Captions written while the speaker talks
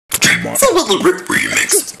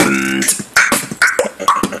Remix.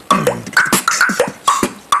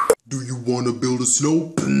 Do you wanna build a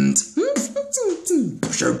slope?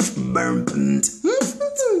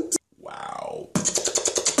 Wow.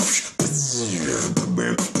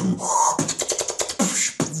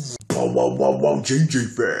 Wow,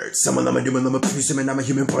 JJ Fats. I'm a person, and I'm a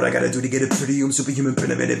human, but I gotta do to get it pretty. I'm superhuman,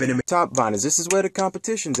 Top Viners, this is where the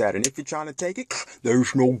competition's at, and if you're trying to take it,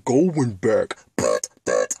 there's no going back.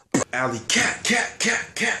 Alley cat.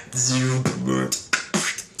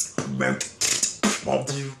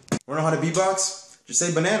 Wanna know how to beatbox? Just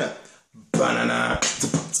say banana. Banana.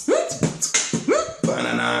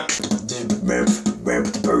 Banana.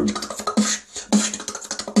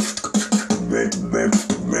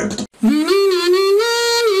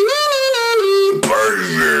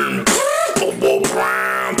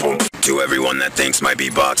 To everyone that thinks my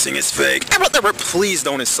beatboxing is fake, please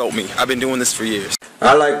don't insult me. I've been doing this for years.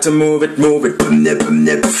 I like to move it.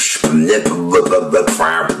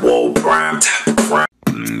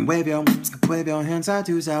 Wave your hands side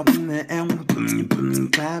to side,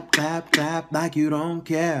 and clap like you don't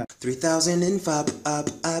care. 3005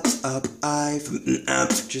 up.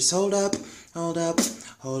 Just hold up.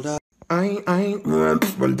 I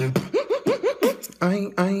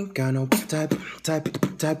ain't got no type.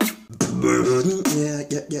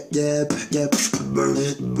 Yeah.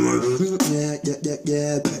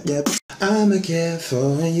 I'ma care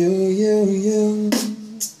for you.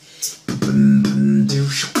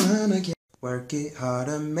 I'ma get work it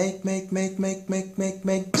harder, make. Work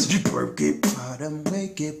it harder,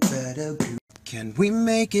 make it better. Can we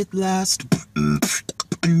make it last?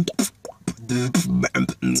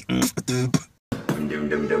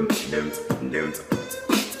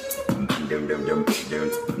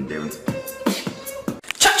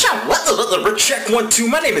 Check 1 2.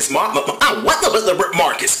 My name is Marcus.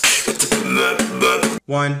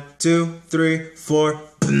 1 2 3 4.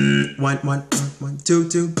 1 2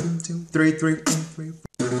 3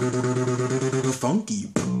 funky.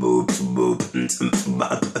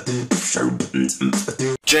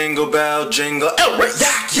 Jingle bell, jingle.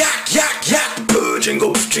 Yak.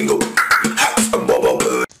 Jingle.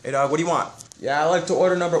 Hey dog, what do you want? Yeah, I like to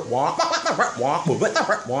order number one.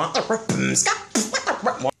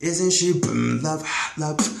 Isn't she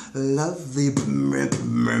lovely?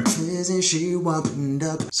 Isn't she wound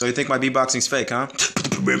up? So you think my beatboxing's fake, huh?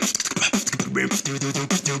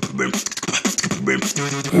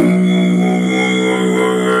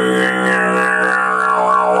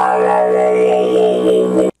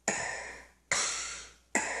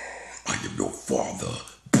 I am your father.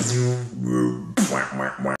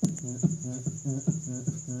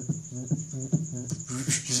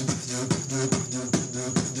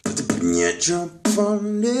 Jump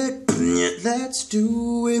on it, let's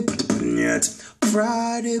do it.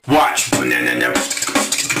 Friday. Watch.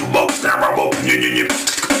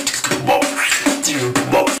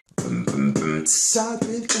 I've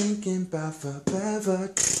been thinking about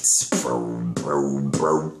forever.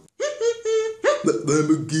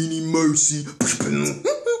 Lamborghini Mercy.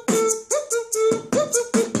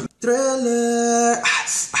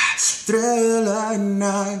 Thriller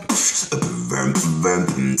night.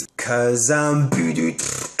 Cause I'm but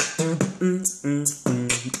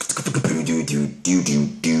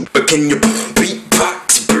can you beatbox?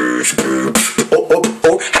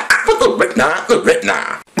 Right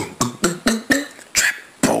now.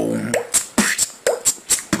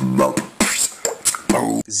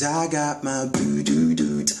 Cause I got my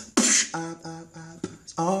boo-doo-doo.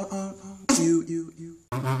 You.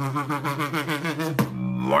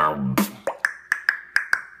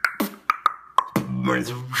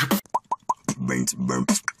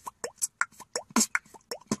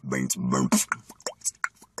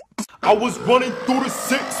 I was running through the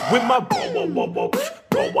 6 with my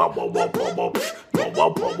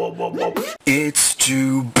it's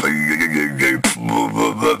too I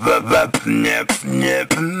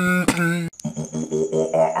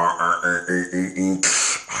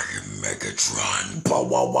am Megatron.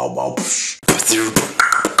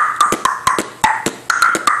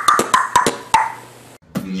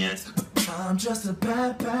 I'm just a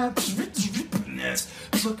bad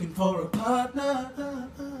looking for a partner.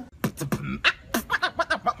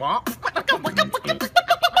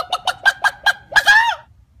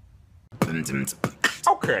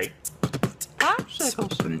 Okay.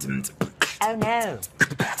 Oh no.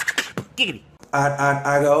 Giggity.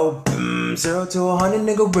 I go 0 to 100,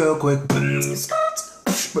 nigga, real quick.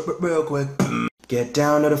 Real quick. Get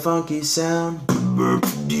down to the funky sound.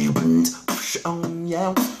 Oh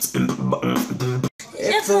yeah.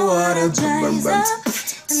 If the water dries up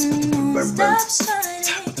and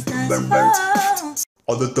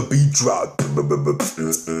I'll let the beat drop.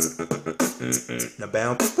 Now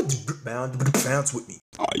bounce with me.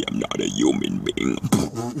 I am not a human being.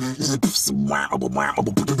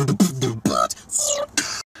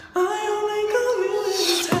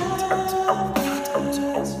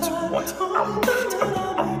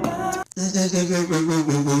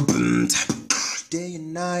 Day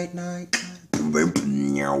and night.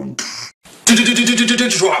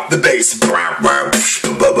 Drop the bass.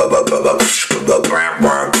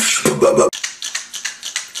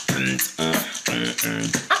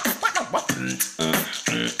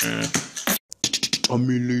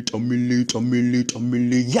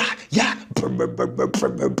 Yeah.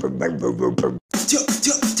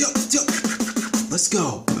 Let's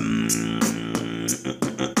go.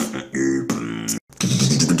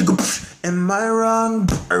 Am I wrong?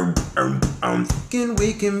 Thinking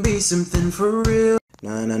we can be something for real.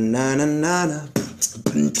 Na.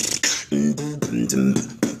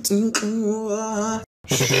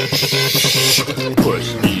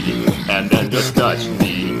 Push me and then just touch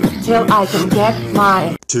me till I can get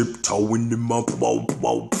my tiptoeing in my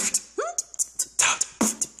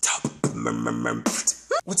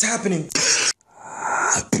What's happening?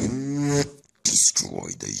 Destroy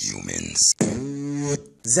the humans.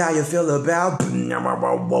 That's how you feel about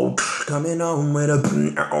coming home with a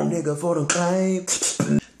nigga for the claim.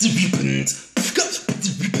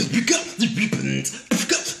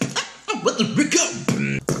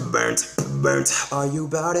 Burnt. Are you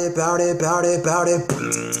bout it?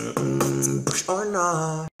 Or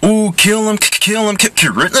not? Ooh, kill him.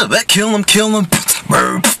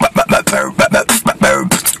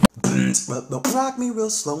 Rock me real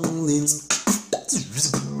slowly.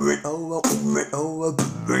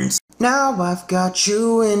 Now I've got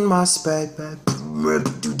you in my space,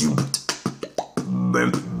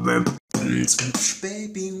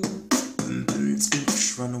 baby.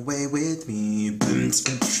 Run away with me,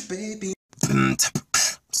 baby.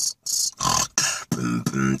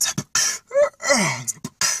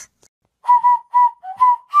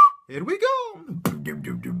 Here we go.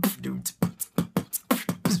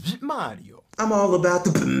 Mario. I'm all about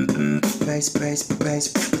the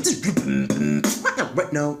bass.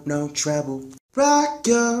 No trouble. Rock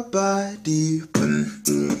your body.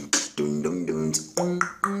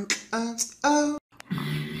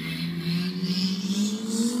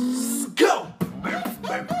 Go.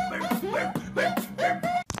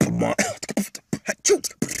 Come on.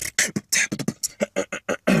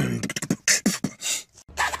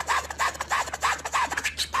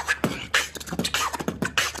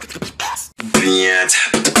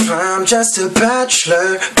 I'm just a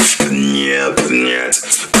bachelor.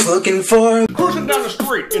 Looking for cruising down the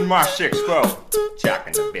street in my 6'4",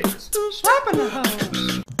 jacking the bitches, slapping the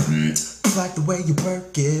hoes. Like the way you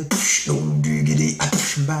work it. No diggity.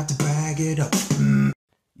 I'm about to bag it up.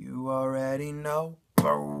 You already know.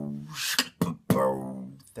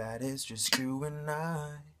 That is just you and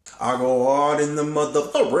I go hard in the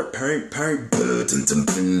motherfucker paint.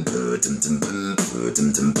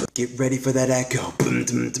 Get ready for that echo.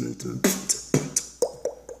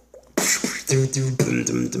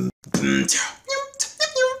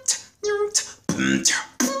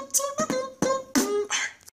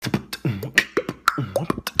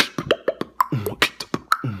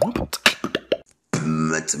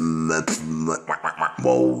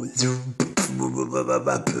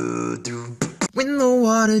 When the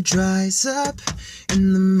water dries up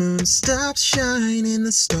and the moon stops shining,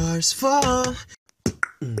 the stars fall.